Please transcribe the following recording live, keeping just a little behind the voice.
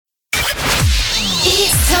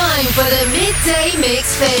time for the midday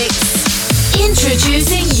mix fix.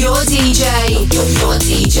 Introducing your DJ. Your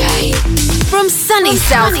DJ. From sunny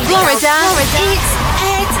South Florida, it's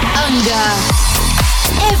Ed Unger.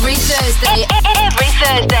 Every Thursday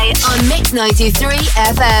on Mix 93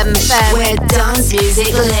 FM, where dance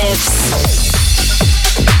music lives.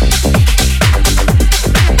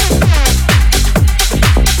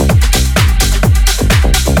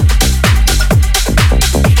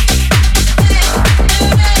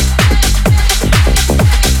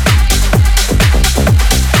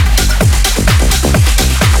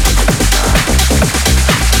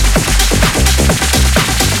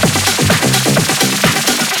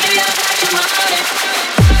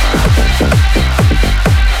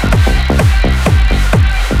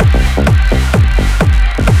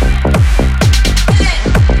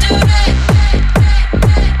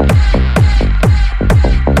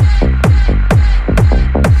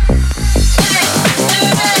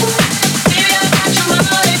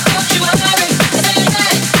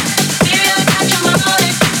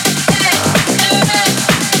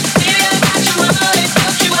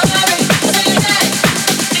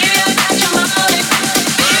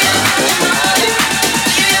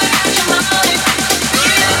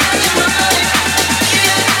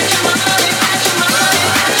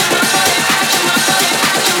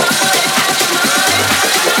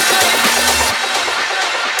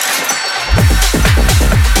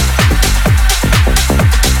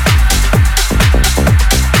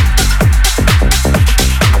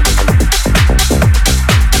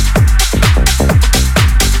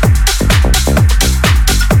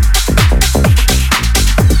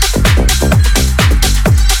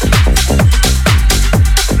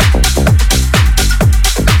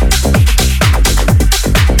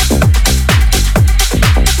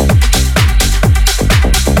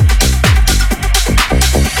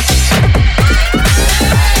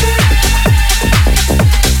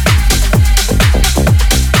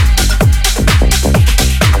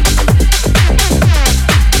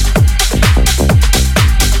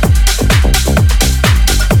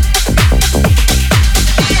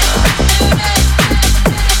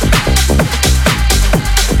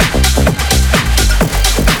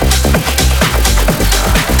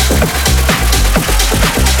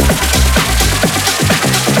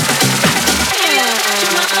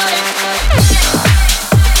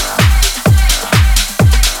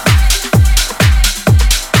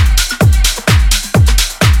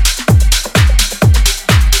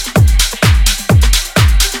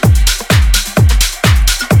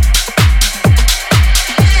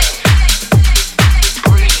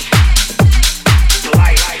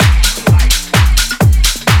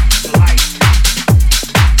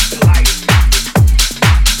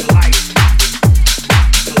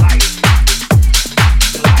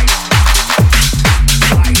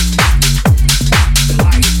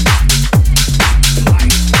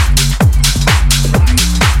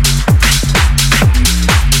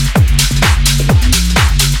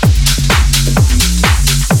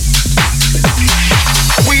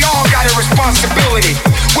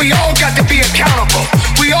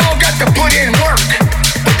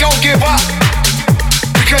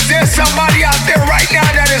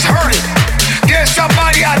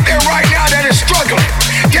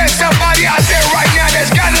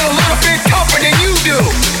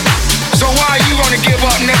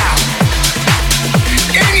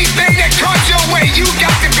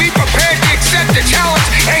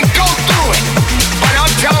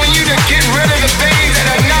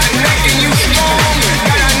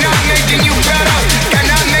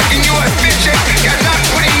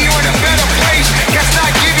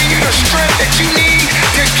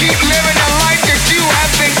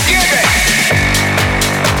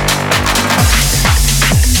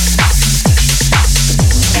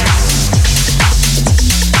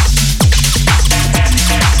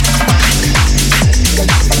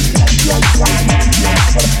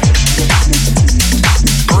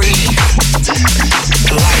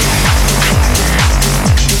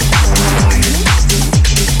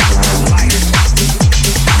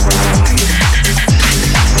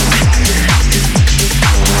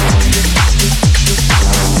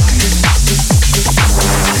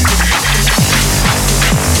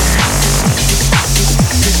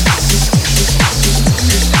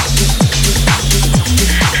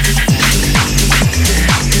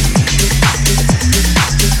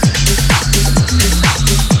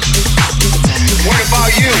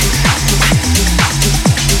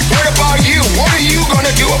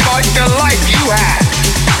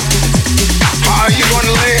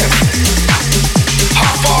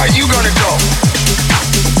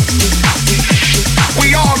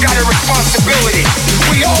 responsibility.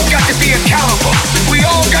 We all got to be accountable. We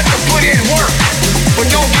all got to put in work.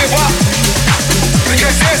 But don't give up.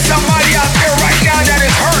 Because there's somebody out there right now that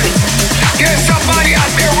is hurting. There's somebody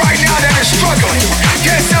out there right now that is struggling.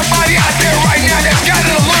 There's somebody out there right now that's got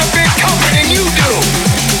it a little bit tougher than you do.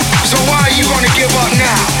 So why are you going to give up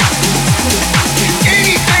now?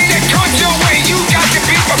 Anything that comes your way, you got to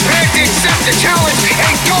be prepared to accept the challenge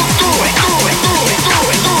and go through it. Do it, do it, do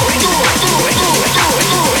it, do it, do it, do it, do it, do it, do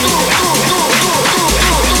it, do it, do it, do it.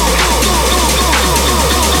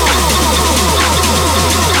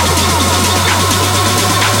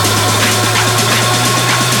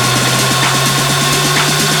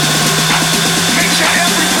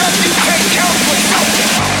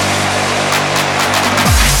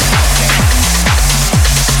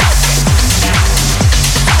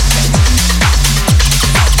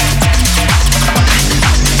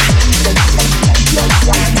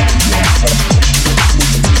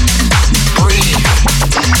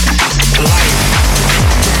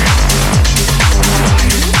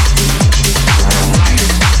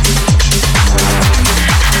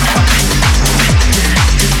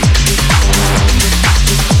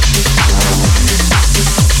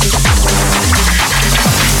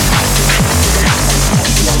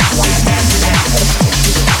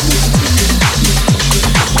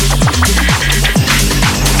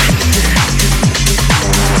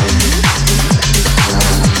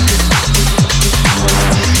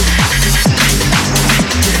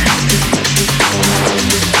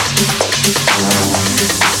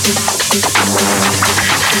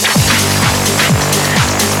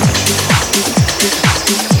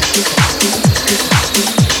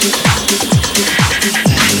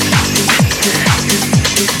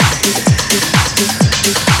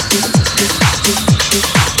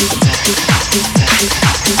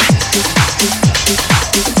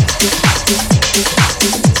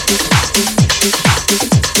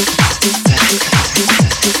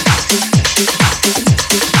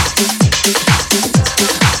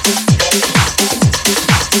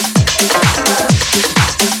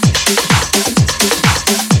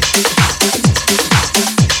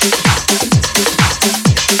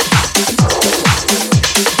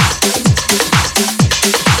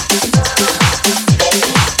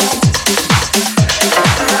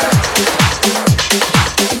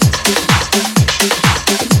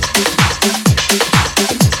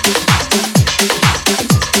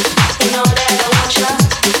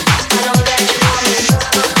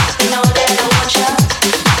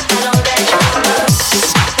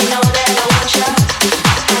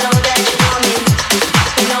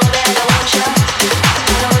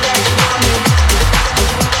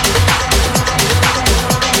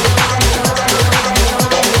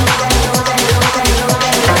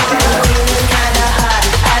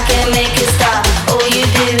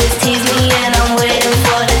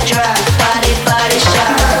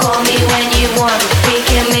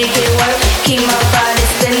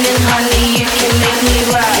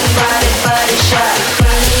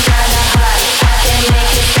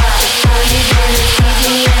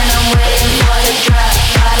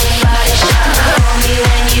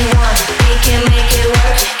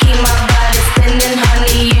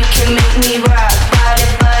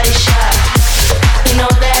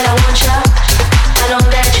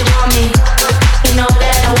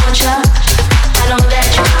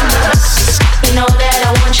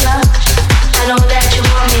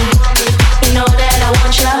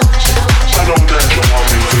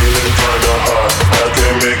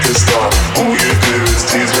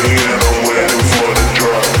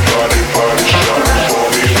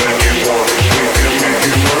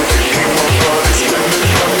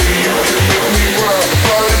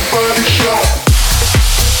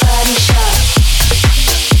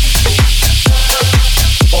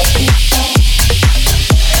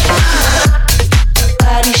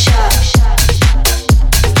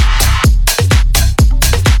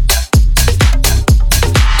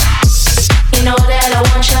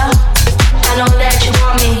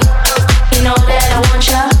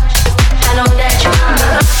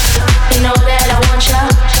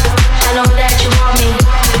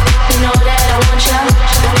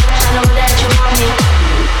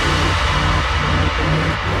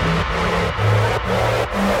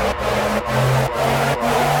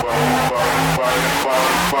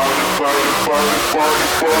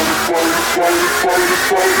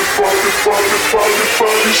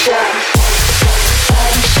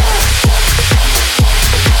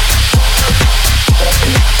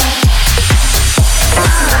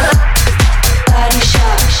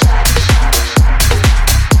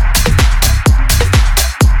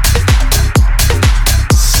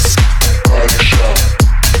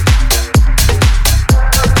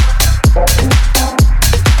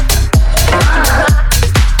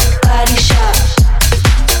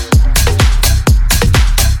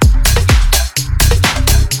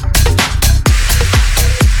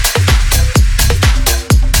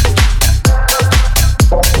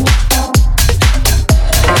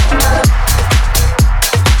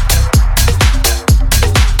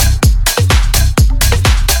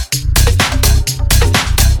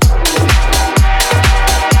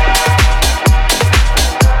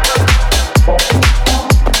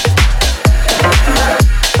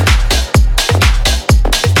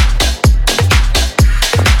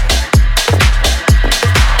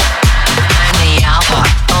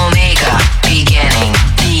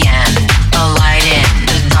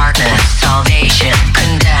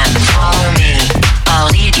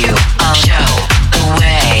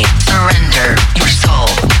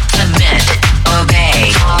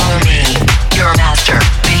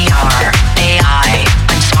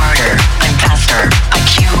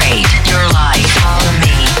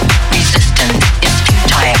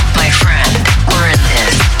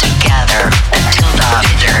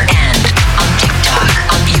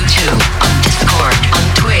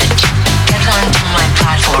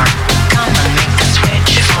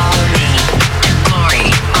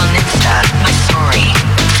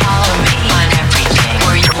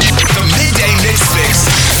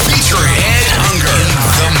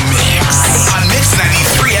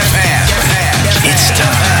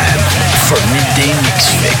 for a midday mix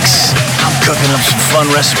fix. I'm cooking up some fun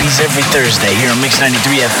recipes every Thursday here on Mix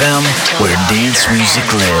 93 FM, where dance music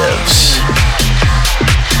lives.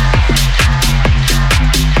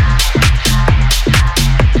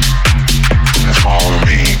 Follow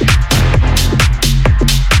me.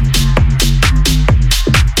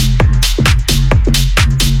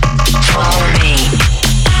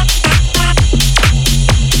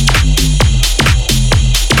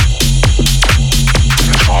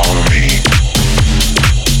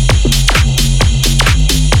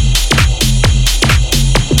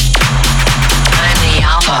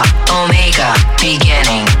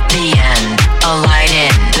 Beginning, the end, a light in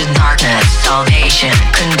the darkness, salvation,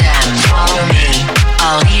 condemned. Follow me,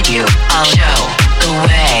 I'll lead you, I'll show the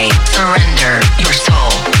way. Surrender your soul,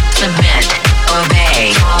 submit, obey.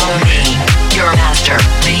 Follow me, your master,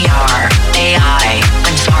 VR, AI.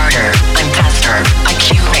 I'm smarter, I'm faster, I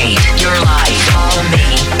curate your life. Follow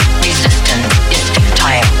me, resistance is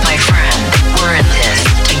futile, my friend. We're in this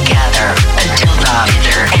together until the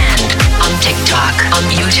bitter end. I'm TikTok, I'm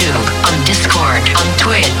YouTube, I'm Discord, I'm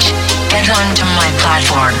Twitch. Get onto my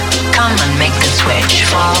platform, come and make the switch.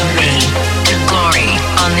 Follow me to glory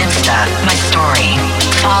on Insta, my story.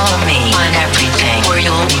 Follow me on everything, or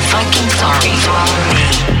you'll be fucking sorry. Follow me,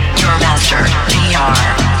 your master, VR,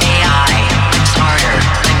 AI. I'm smarter,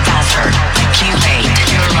 I'm faster, I curate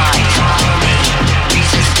your life. Follow me,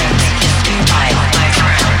 resistance is futile, my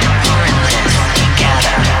friend. We're in this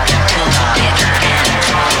together till the bitter end.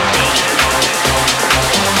 Follow me.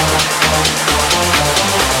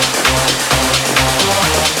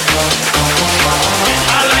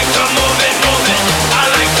 I like to move it, move it. I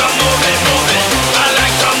like to move it, move it. I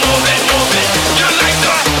like to move it, move it. You like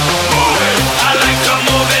to move it. I like to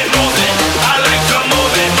move it, move it. I like to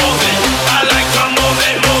move it, move it. I like to move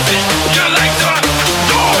it, move it. You like to move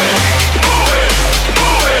it,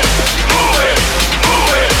 move it, move it,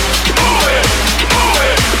 move it, move it, move it, move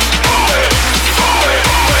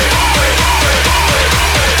it, move it, move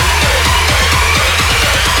it,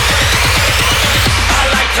 I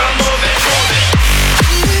like to move it, move it.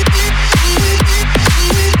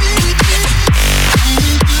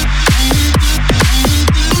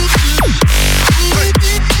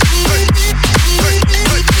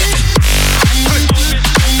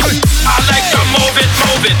 I like to move it,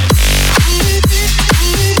 move it.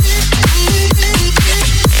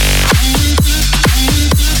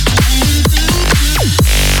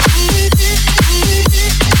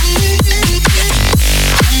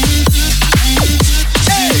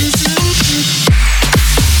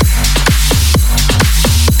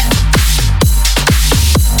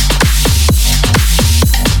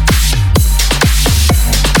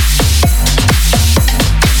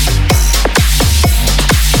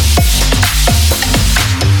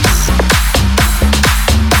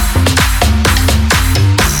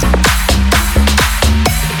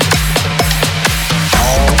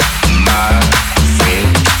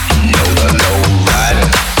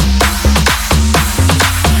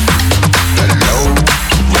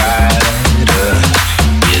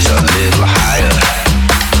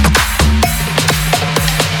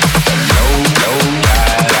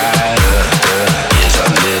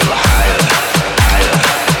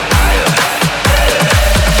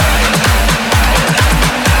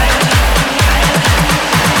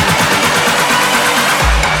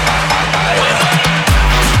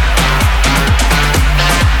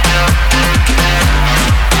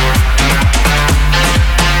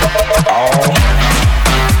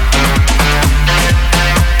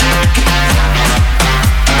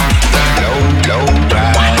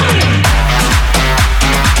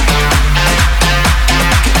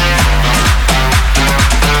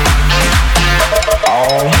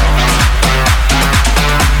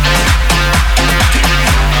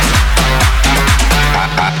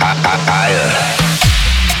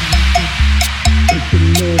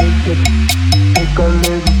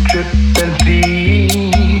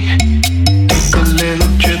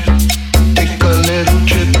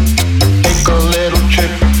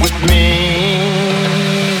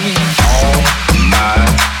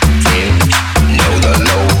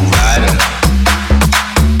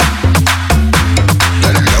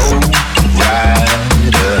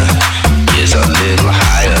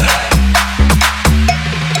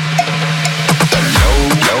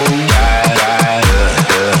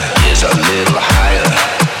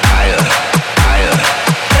 Higher.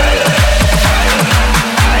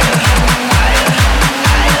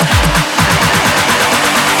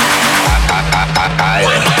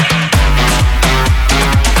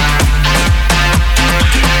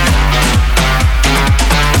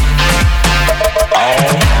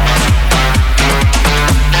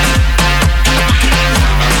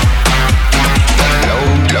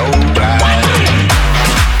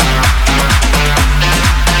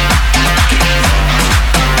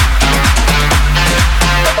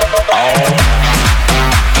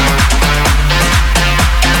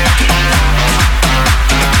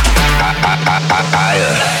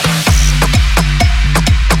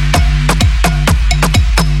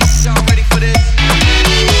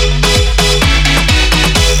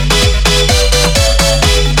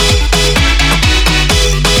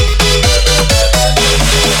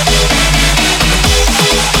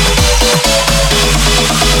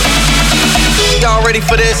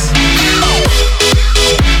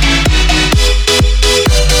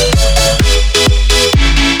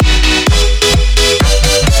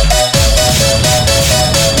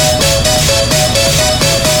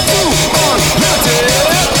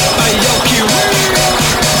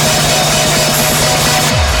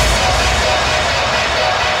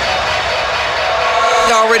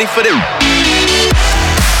 ready for this?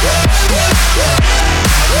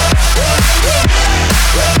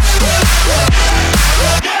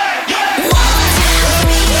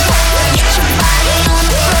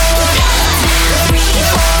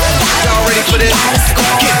 Y'all ready for this?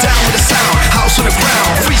 Get down with the sound, house on the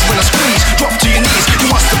ground. Freeze when I squeeze, drop to your knees. You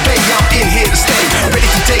must obey, I'm in here to stay. Ready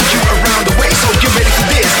to take you around the way, so get ready for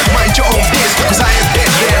this. Mind your own biz, cause I am dead.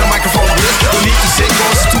 Yeah, the microphone is. No need to say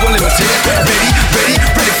goes to unlimited. Ready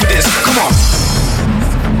for this. Come on.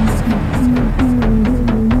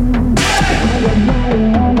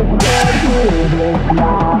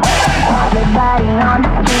 Everybody on the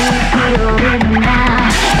street, feel this now.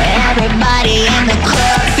 Everybody in the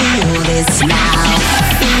club, feel this now.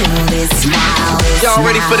 Feel this now. Y'all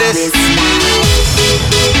ready for this?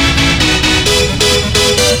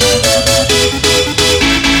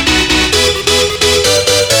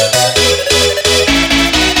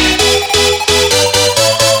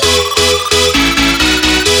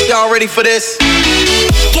 Y'all ready for this?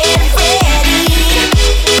 Get ready.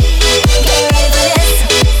 Get ready for this.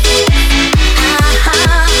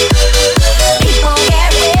 People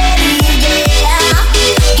get ready, yeah.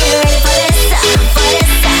 Get ready for this, for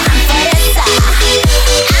this, for this.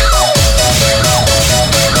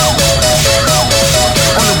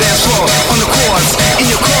 On the dance floor, on the chords,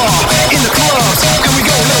 in your car, in the clubs, and we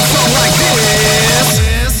go little song like this.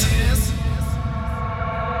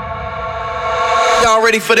 Y'all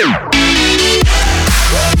ready for this?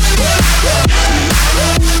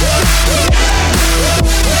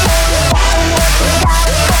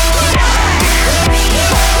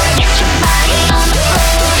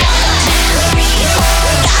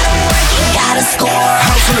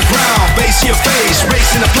 House on the ground, bass in your face,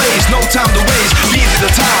 race in the place, no time to waste. Lead to the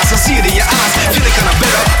ties, I see it in your eyes, feeling kinda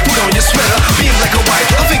better. Put on your sweater, being black or white,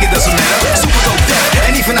 I think it doesn't matter. Super dope death,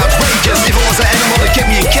 and even outrageous. If it was an animal that kept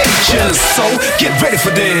me in cages, so get ready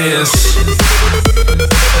for this.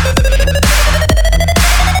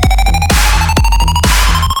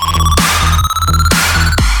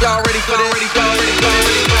 Y'all ready for this?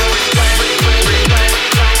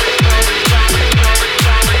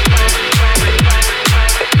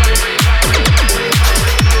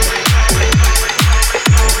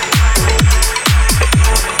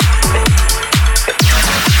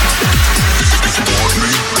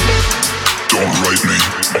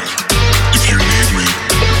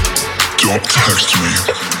 Don't text me.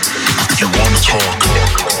 If you wanna talk,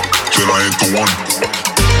 then I ain't the one.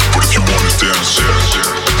 But if you wanna dance,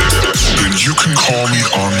 then you can call me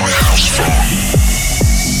on my house phone.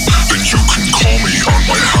 Then you can call me on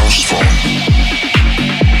my house phone.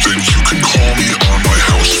 Then you can call me on my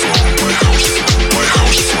house phone. My house phone. My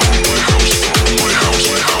house phone. My house phone. My house. My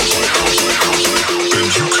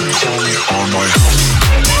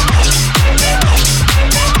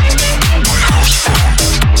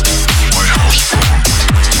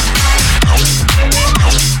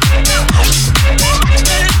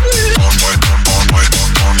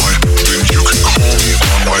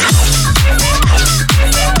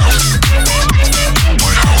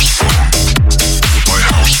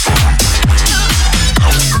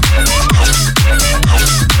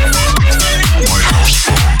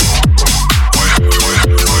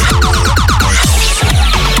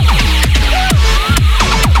My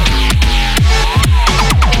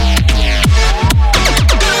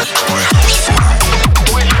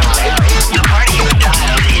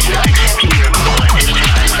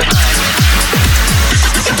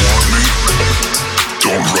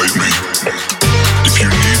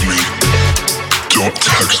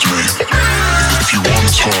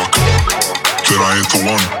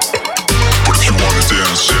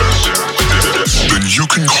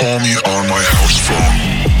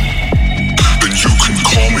house.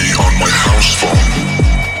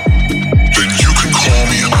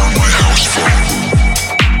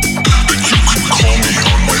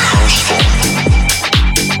 My house.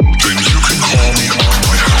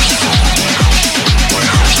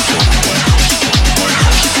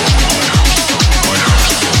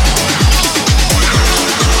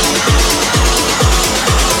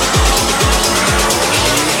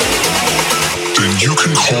 Then you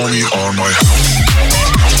can call me on my house.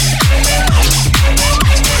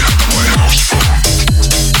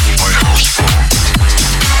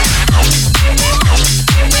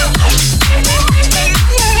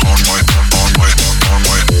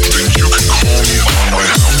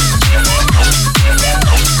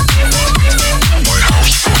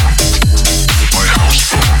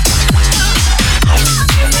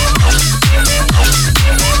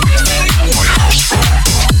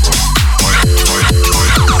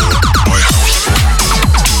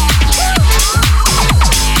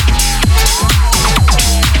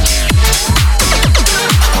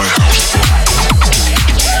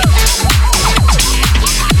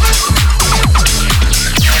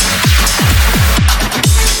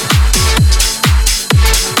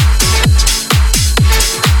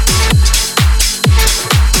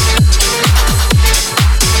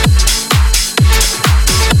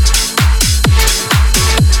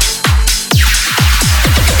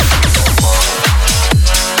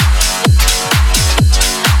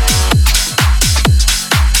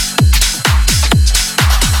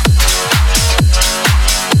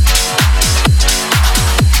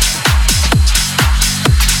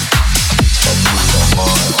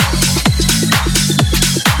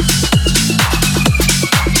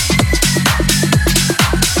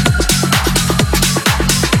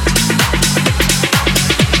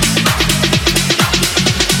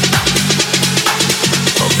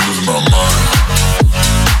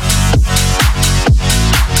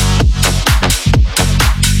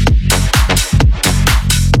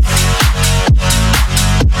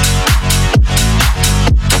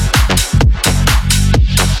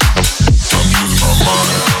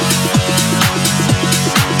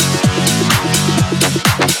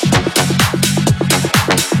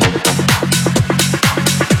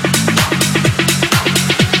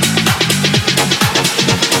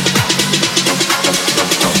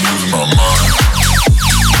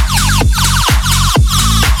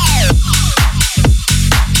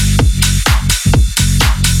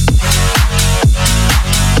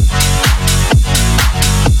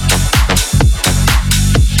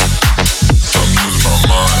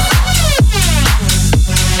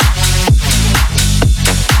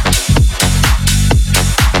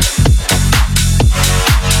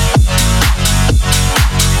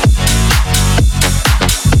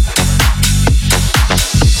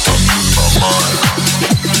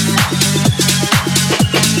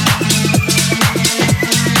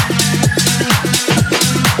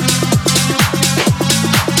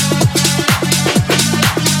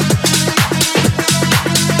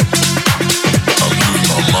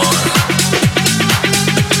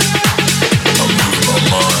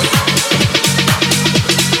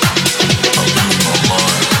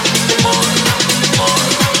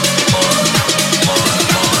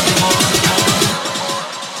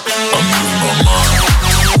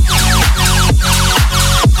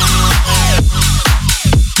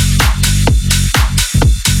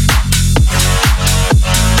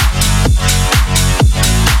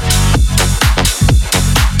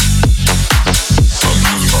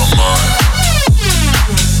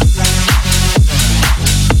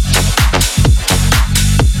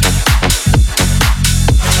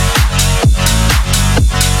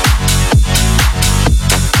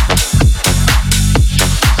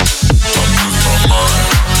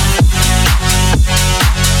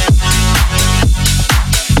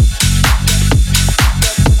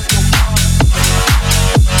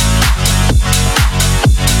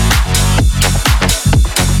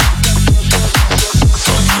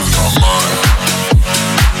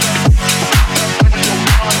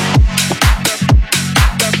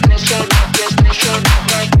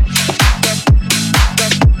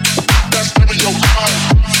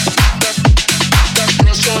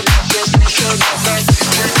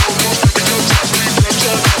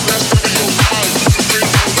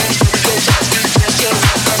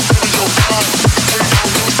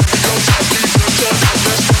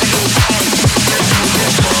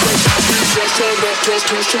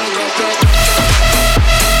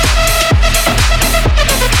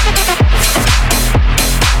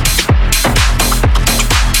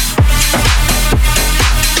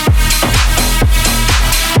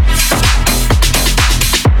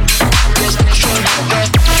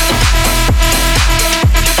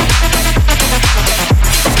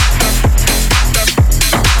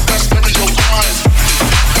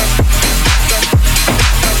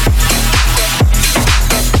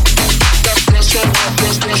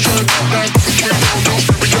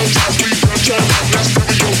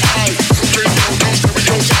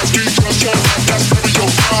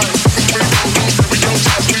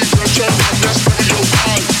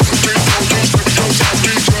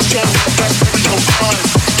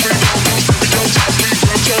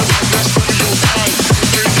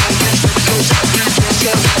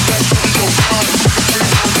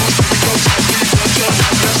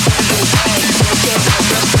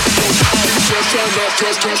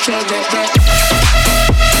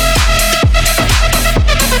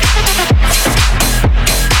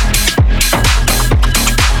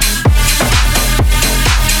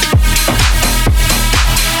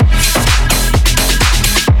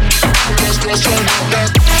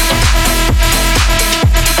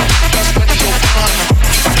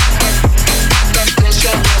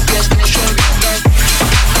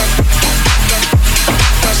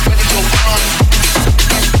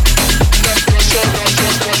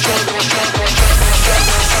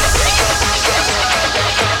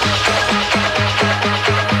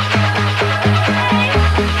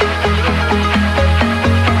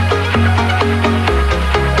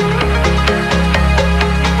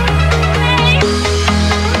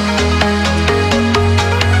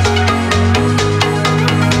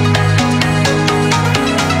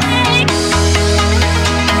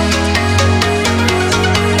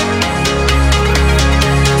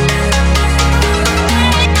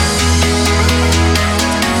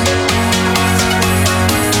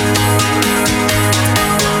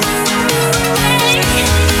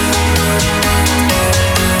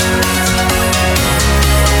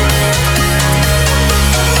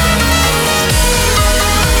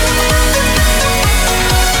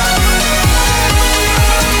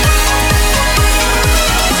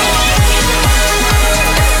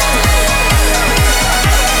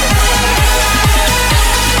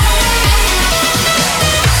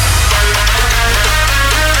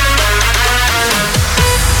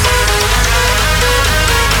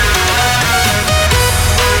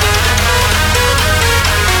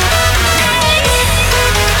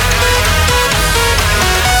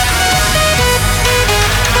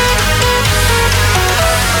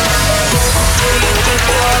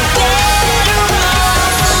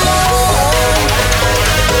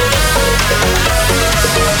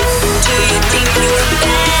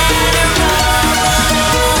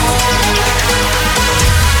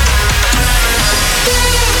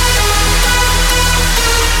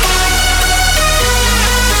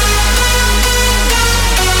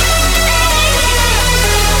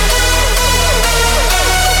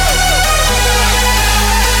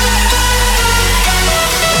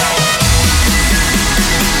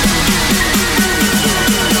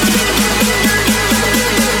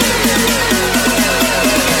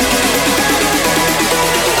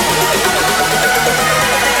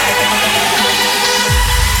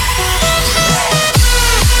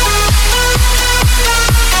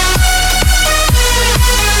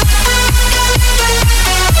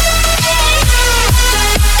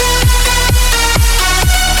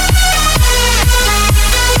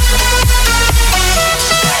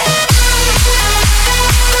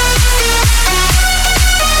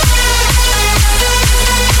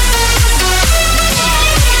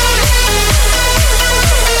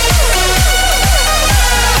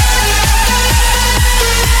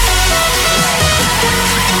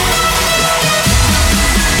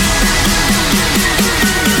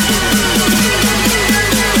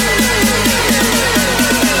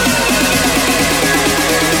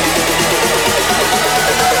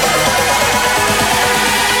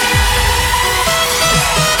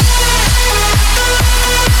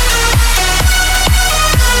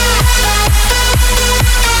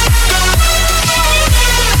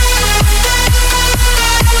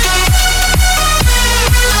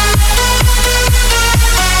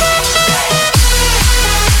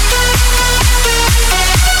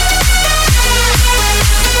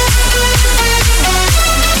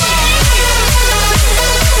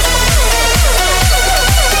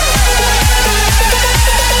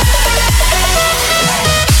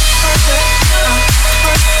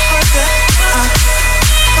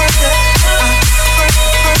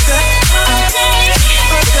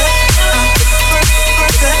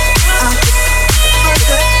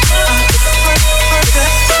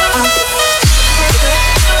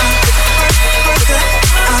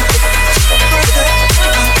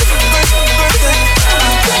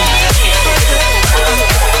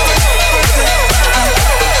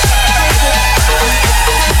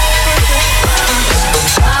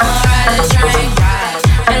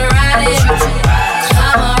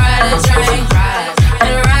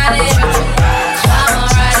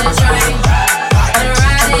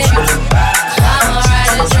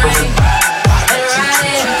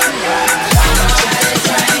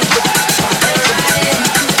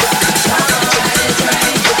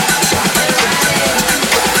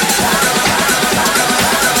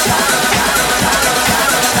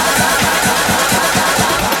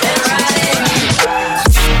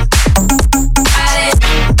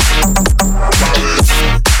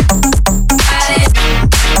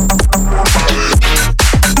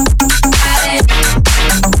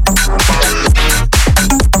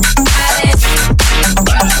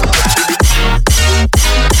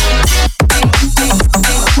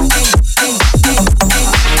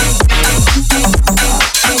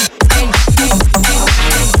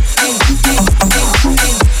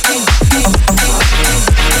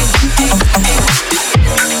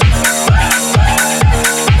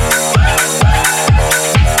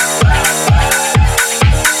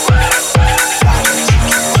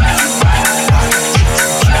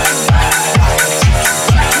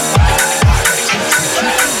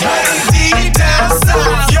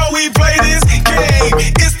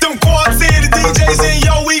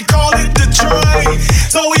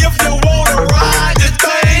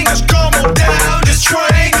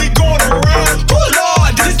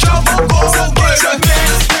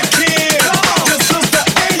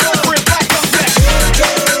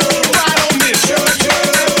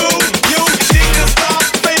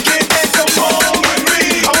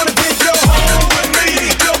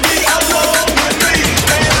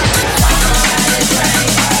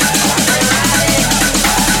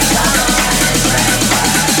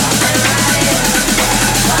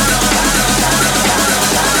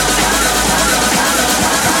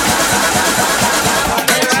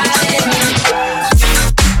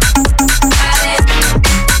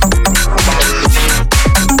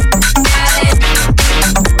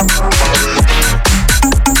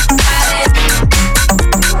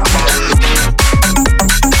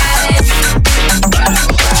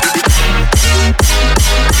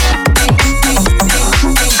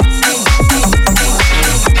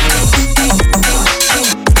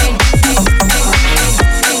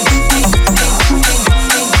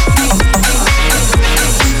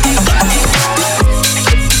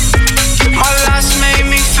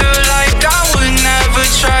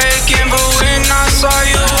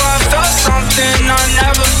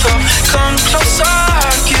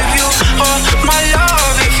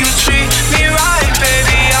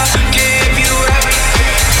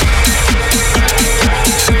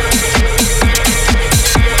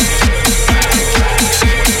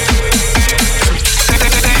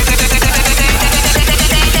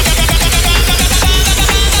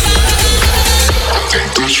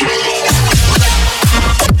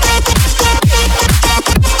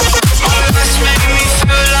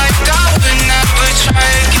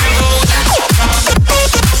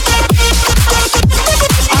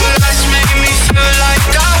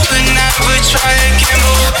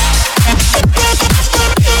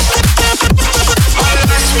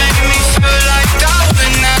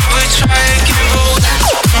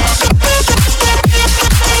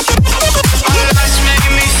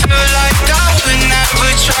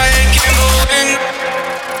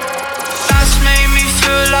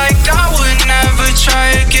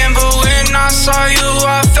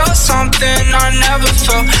 something I never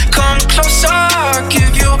felt. Come closer, I'll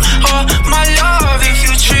give you all my love. If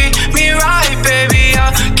you treat me right, baby,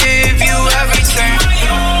 I'll give you everything.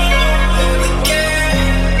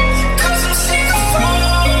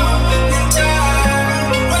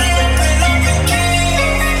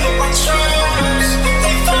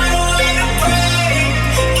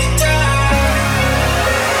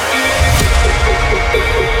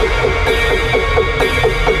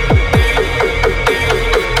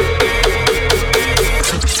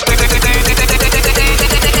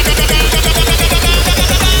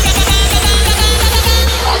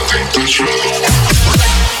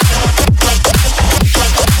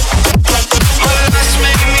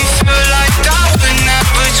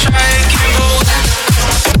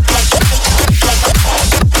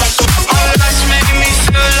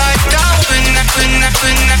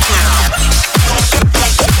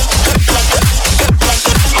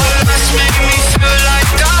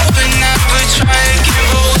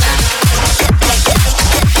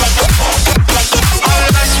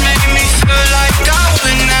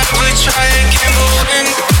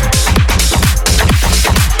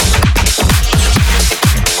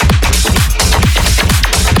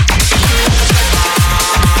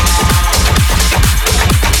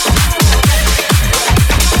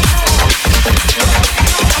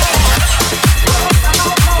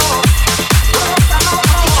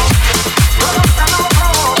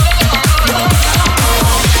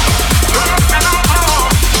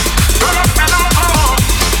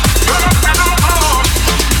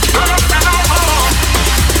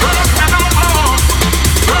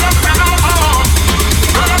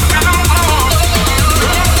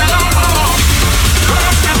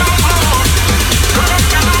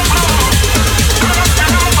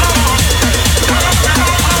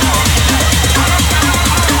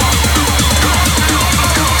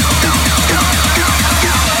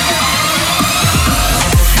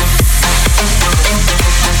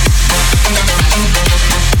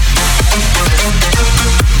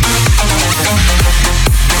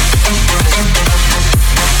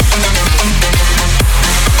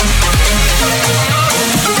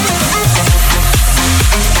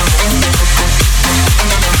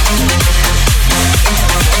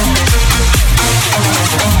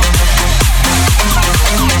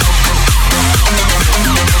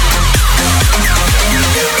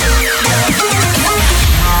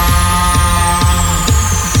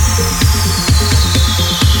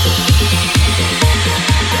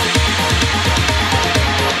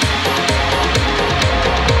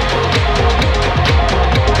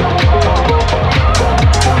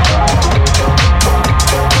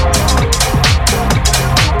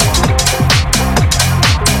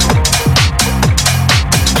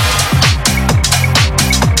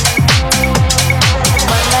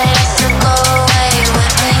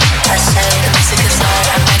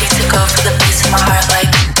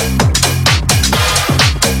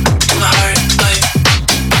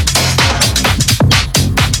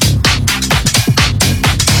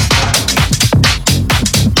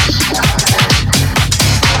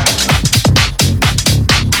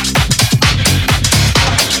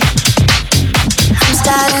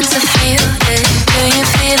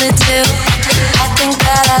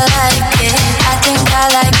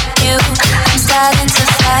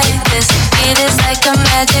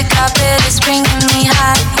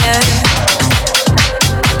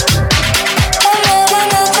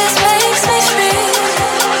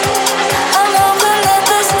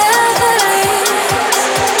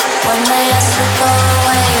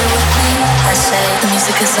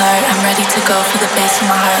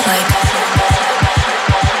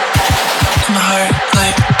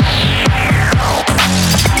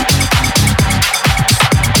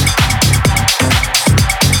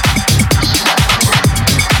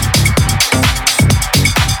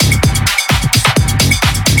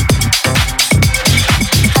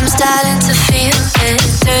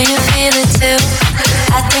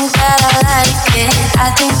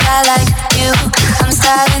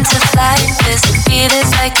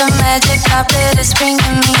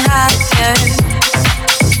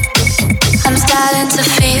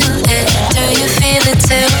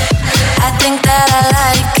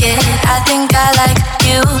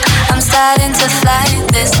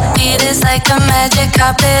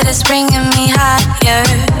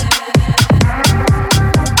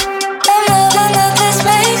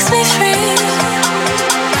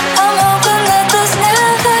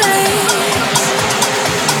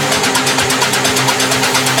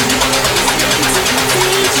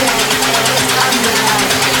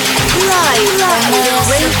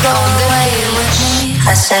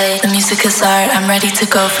 I say the music is art. I'm ready to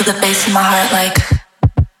go for the bass in my heart like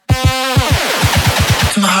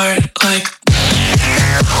my heart like.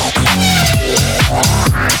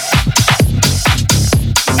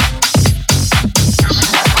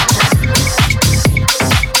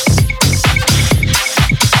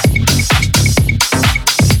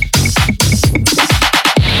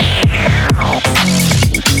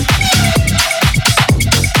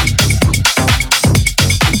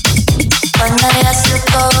 One night I said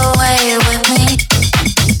go away with me.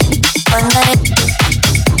 One night.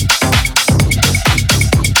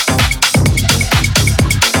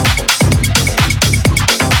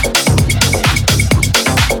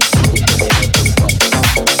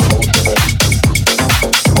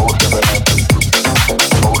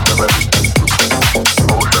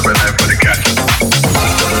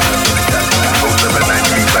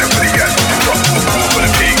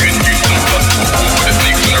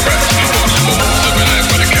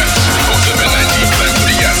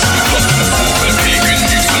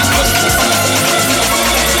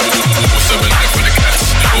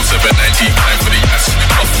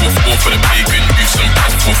 For the pagan, use some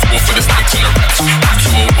plus 44 for the snakes and the rats.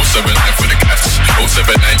 22079 for the cats.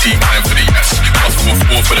 0790 time for the ass. Plus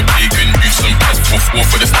 44 for the pagan, use some plus 44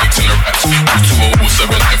 for the snakes and the rats.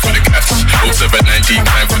 22079 for the cats. 0790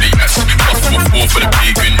 time for the ass. Plus 44 for the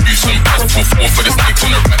pagan, use some plus 44 for the snakes and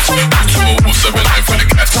the rats. 22079 for the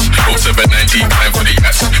cats. 0790 time for the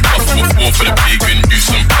ass. Plus 44 for the pagan, use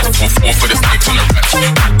some plus 44 for the snakes and the rats.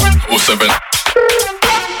 07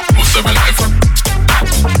 079 for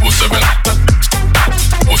 07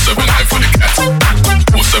 079 for the cats.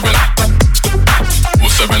 07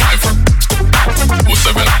 079 for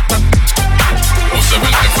 07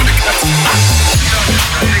 079 for the cats.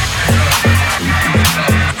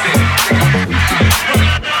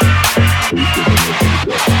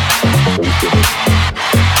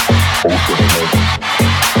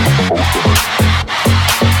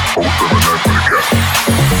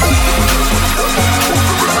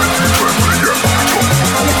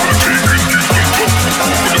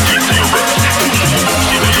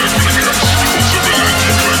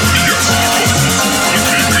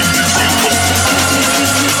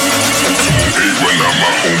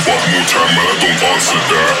 Time, but I don't answer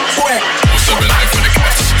that. 079 for the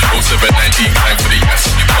cats, 0790 time for the ass.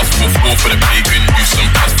 Plus 44 for the pagan, use some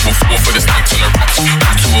plus 44 for the snakes and the rats.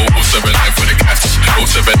 22079 for the cats,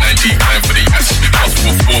 0790 time for the ass. Plus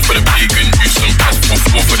 44 for the pagan, use some plus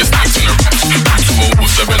 44 for the snakes and the rats.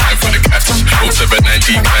 22079 for the cats,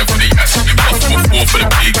 0790 time for the ass. Plus 44 for the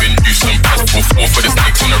pagan, use some plus 44 for the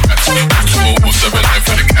snakes and the rats. 22079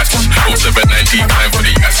 for the cats, 0790 time for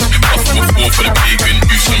the ass. Plus 44 for the pagan,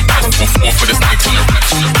 use some plus 44 for the snakes and the rats.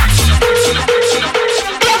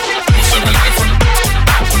 079 for the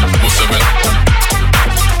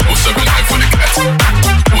 079 for the cats.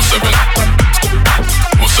 07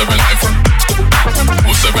 079 for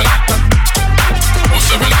 07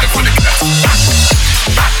 079 for the cats.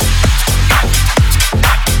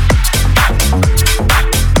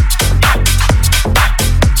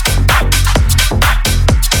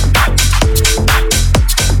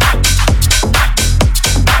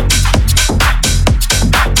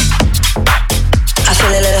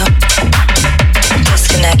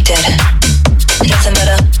 Nothing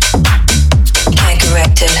better, can't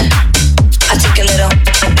correct it. I take a little,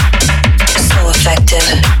 so effective.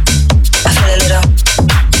 I feel a little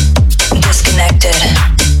disconnected.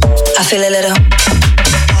 I feel a little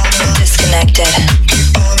disconnected.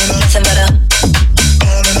 Nothing better,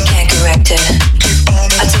 can't correct it.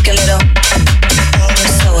 I take a little,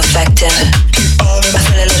 so effective. I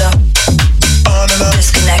feel a little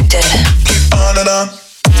disconnected.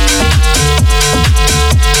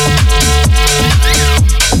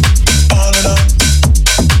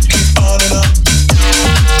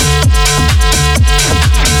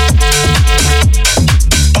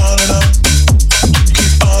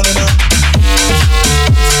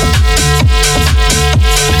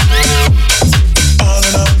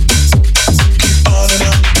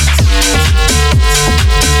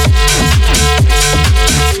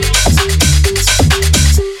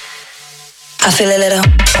 I feel a little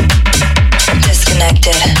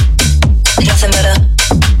disconnected. Nothing better,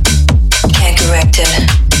 can't correct it.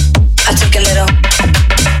 I take a little,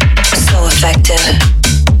 so effective.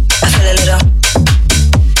 I feel a little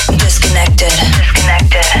disconnected.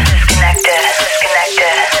 Disconnected, disconnected, disconnected,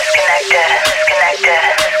 disconnected, disconnected, disconnected,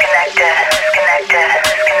 disconnected, disconnected,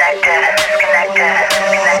 disconnected, disconnected,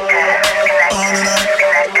 disconnected,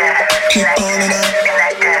 keep on and on,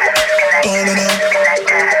 on and on,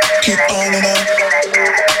 keep on and on,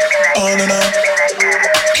 on and on,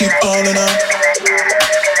 keep on and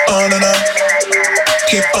on and on,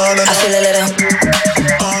 keep on and on. I feel a little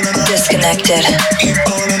on and on. disconnected.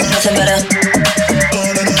 Nothing better,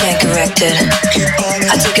 can't correct it.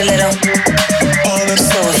 I take a little,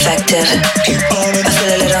 so effective. I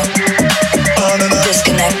feel a little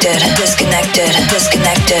disconnected, disconnected,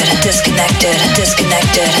 disconnected, disconnected,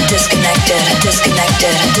 disconnected, disconnected,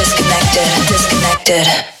 disconnected, disconnected, disconnected.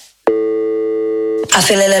 I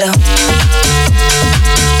feel a little.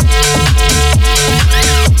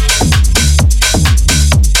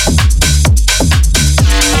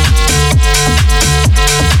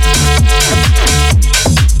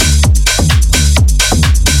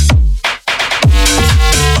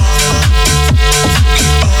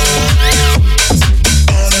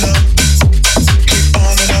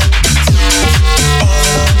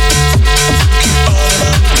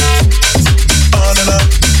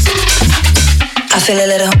 I feel a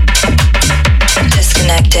little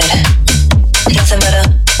disconnected. Nothing better,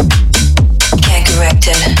 can't correct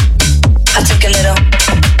it. I take a little,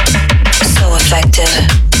 so effective.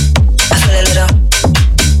 I feel a little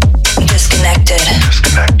disconnected.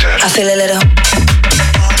 I feel a little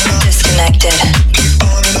disconnected.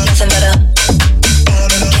 Nothing better,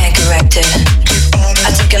 can't correct it.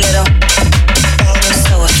 I take a little,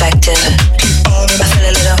 so effective. I feel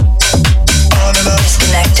a little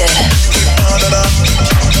disconnected.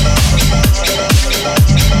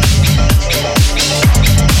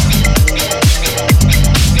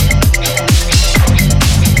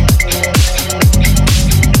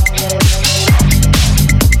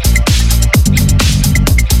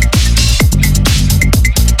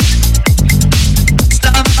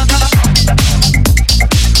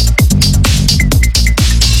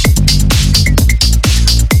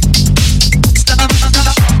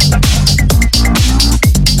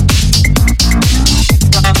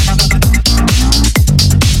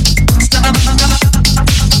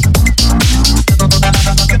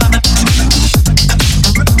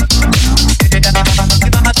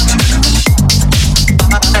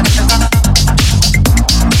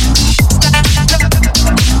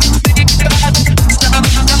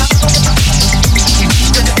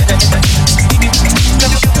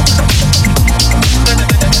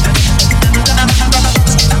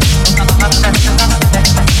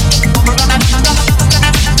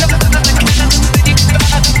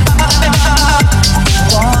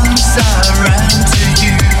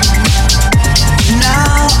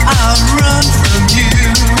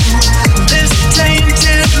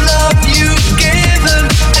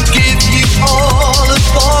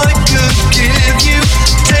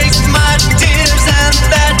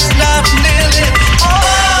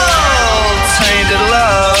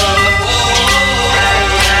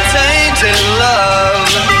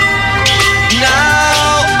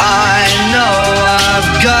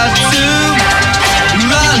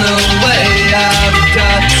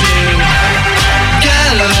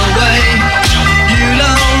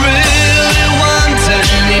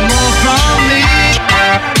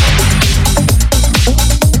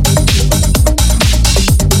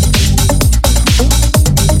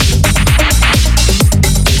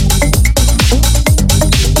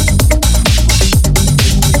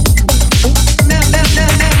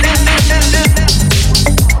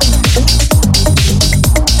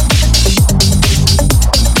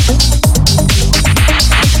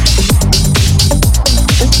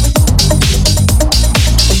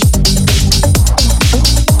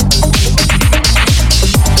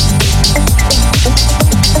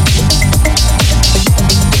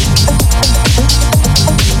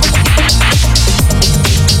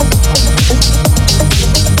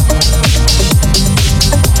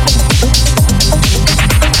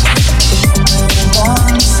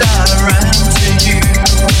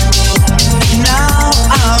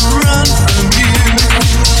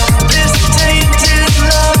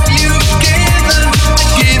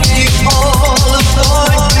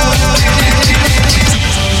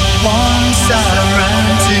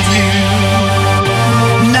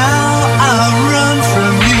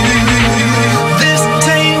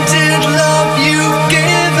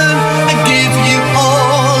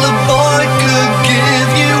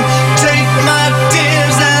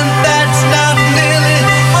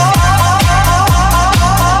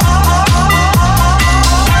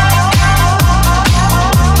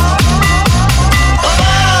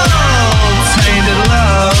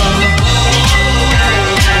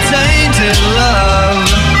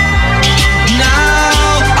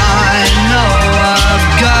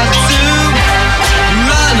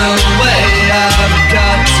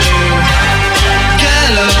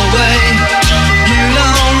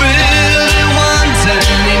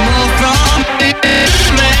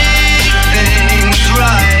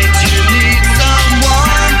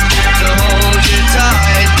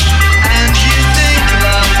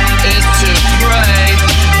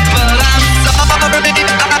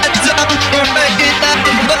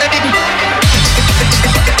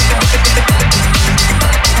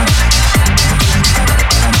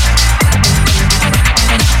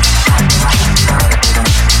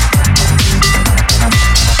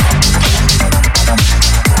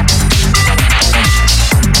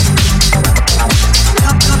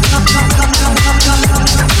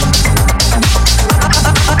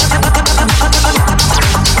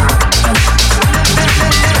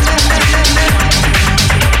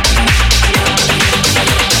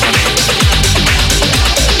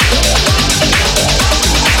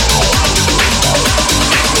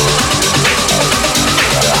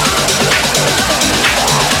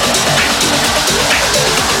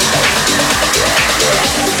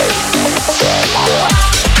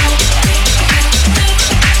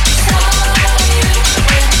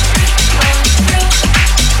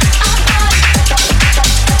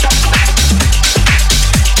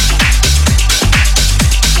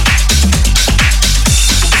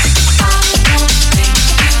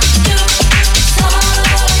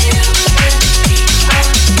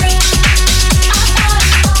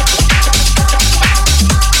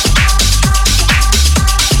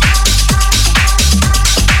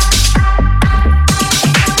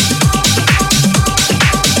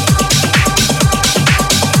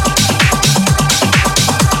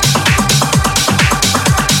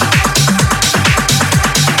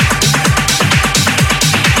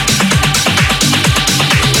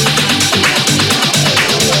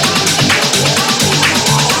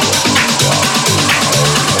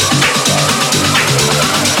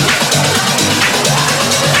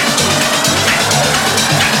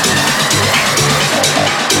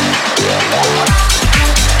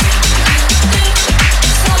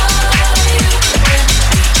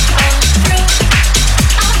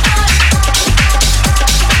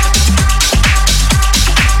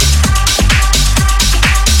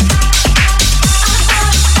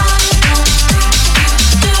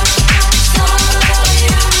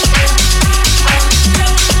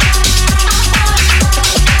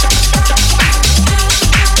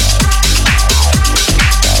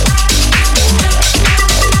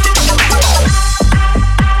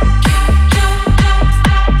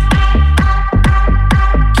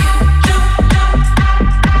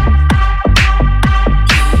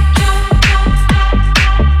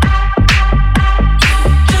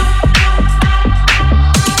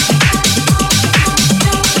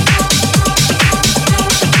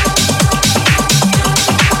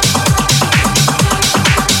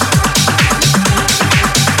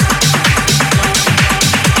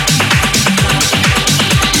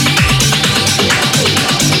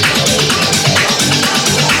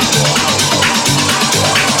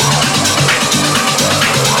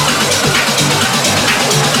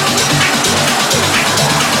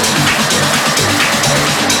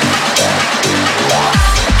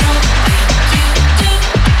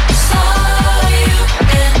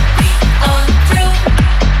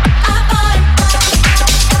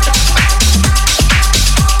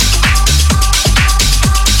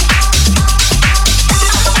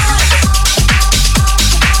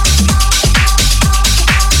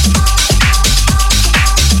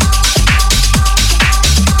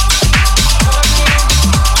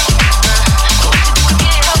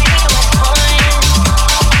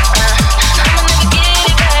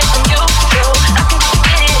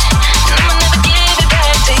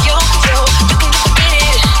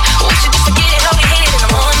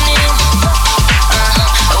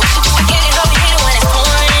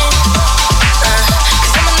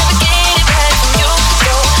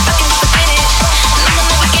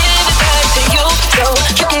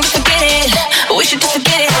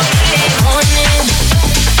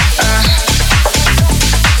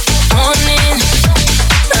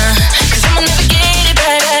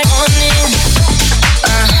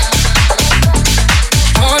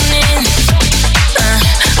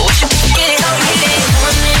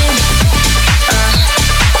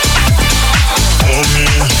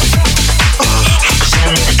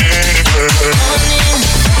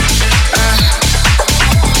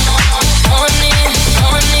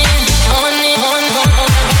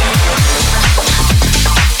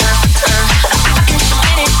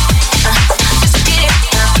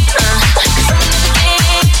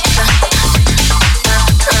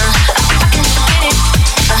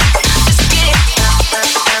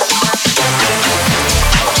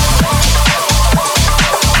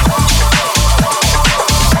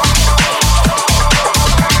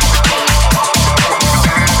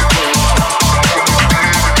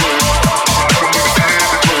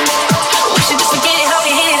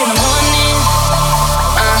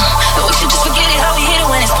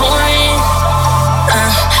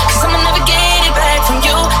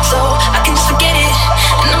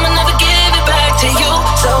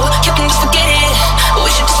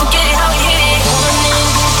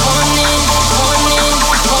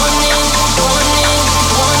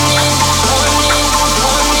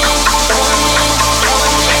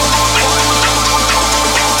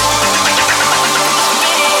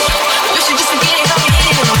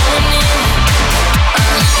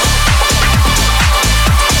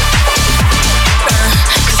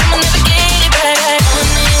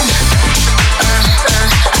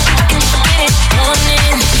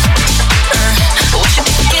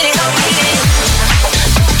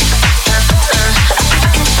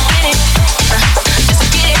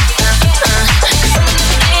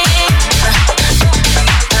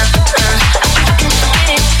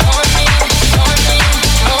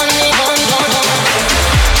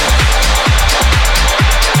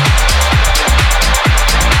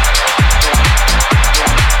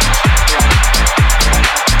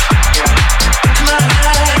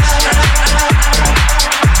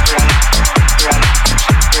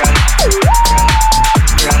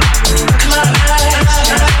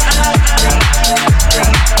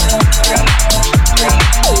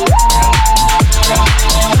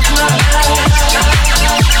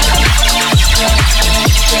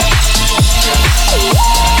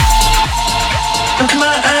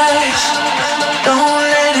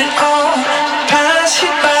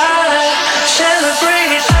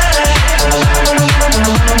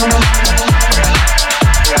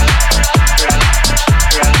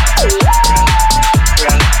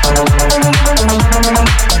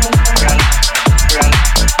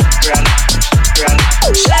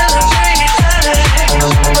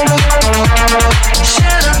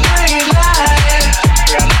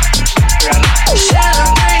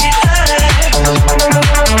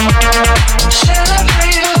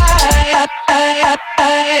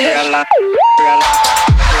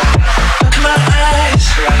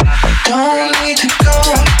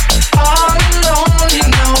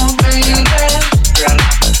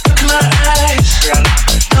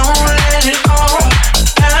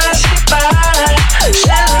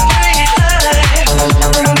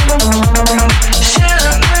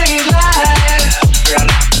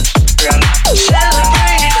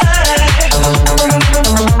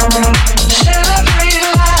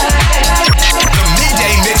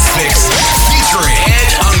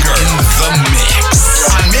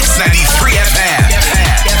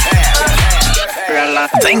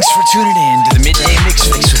 Thanks for tuning in to the Midday Mix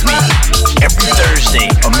Fix with me. Every Thursday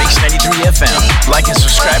on Mix 93 FM. Like and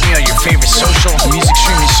subscribe me on your favorite social music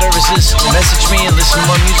streaming services. Message me and listen to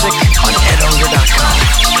more music on edunger.com.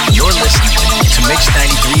 You're listening to Mix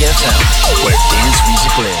 93 FM, where dance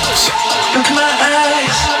music lives. Look in my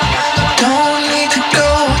eyes, don't need to go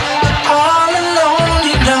all alone,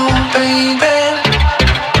 you know, baby.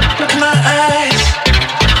 Look in my eyes,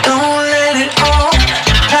 don't let it all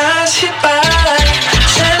pass you by.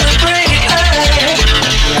 Celebrate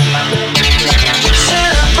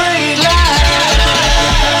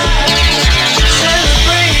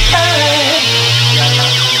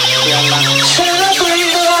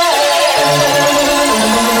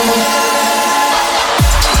life.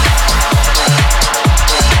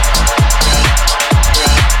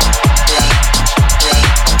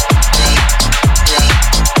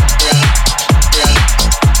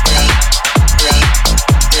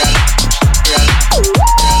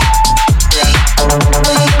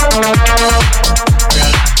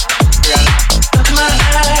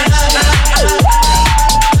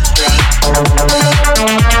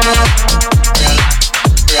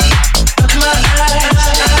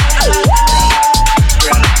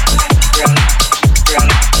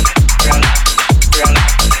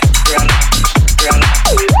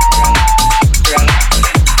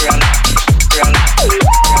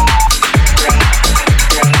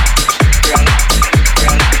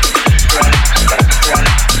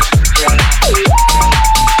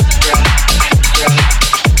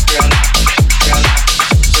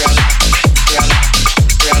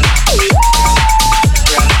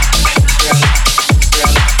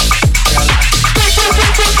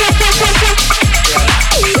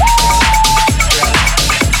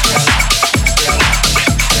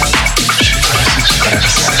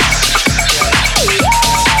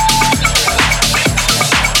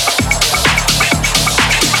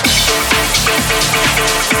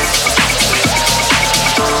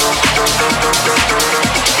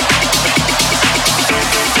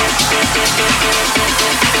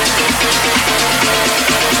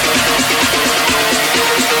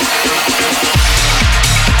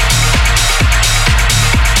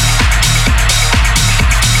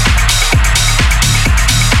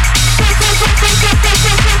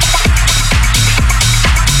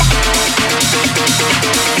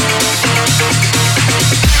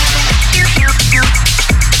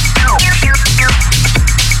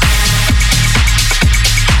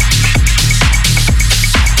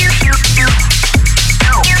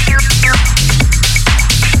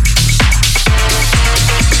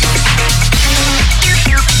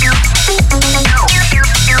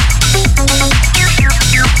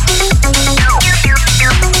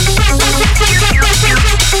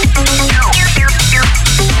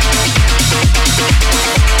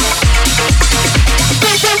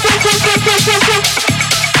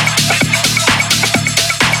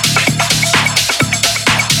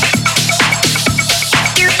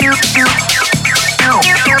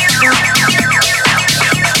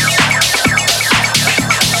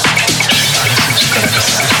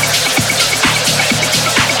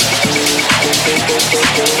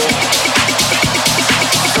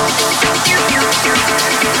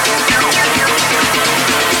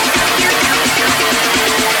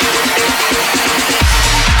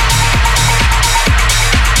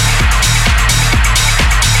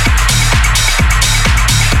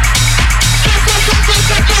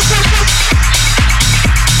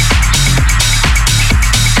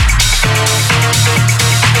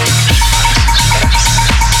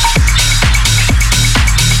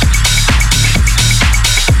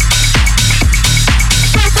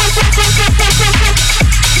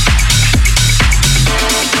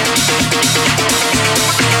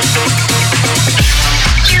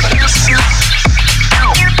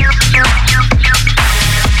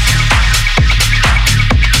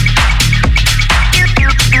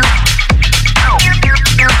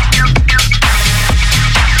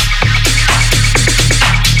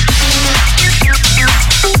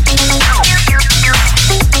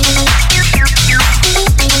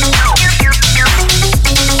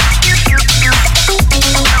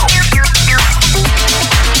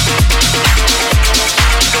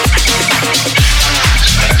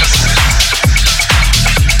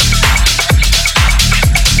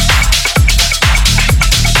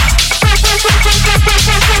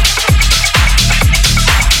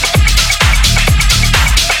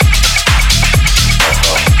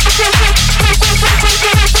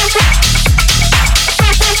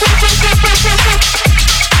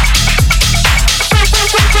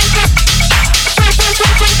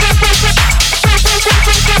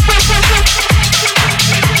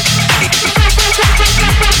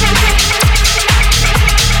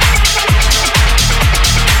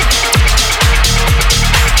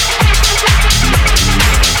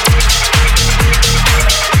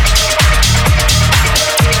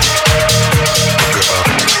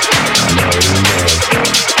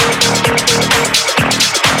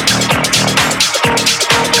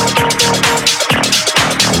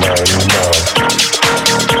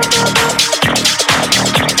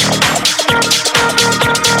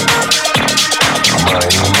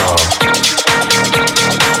 mind.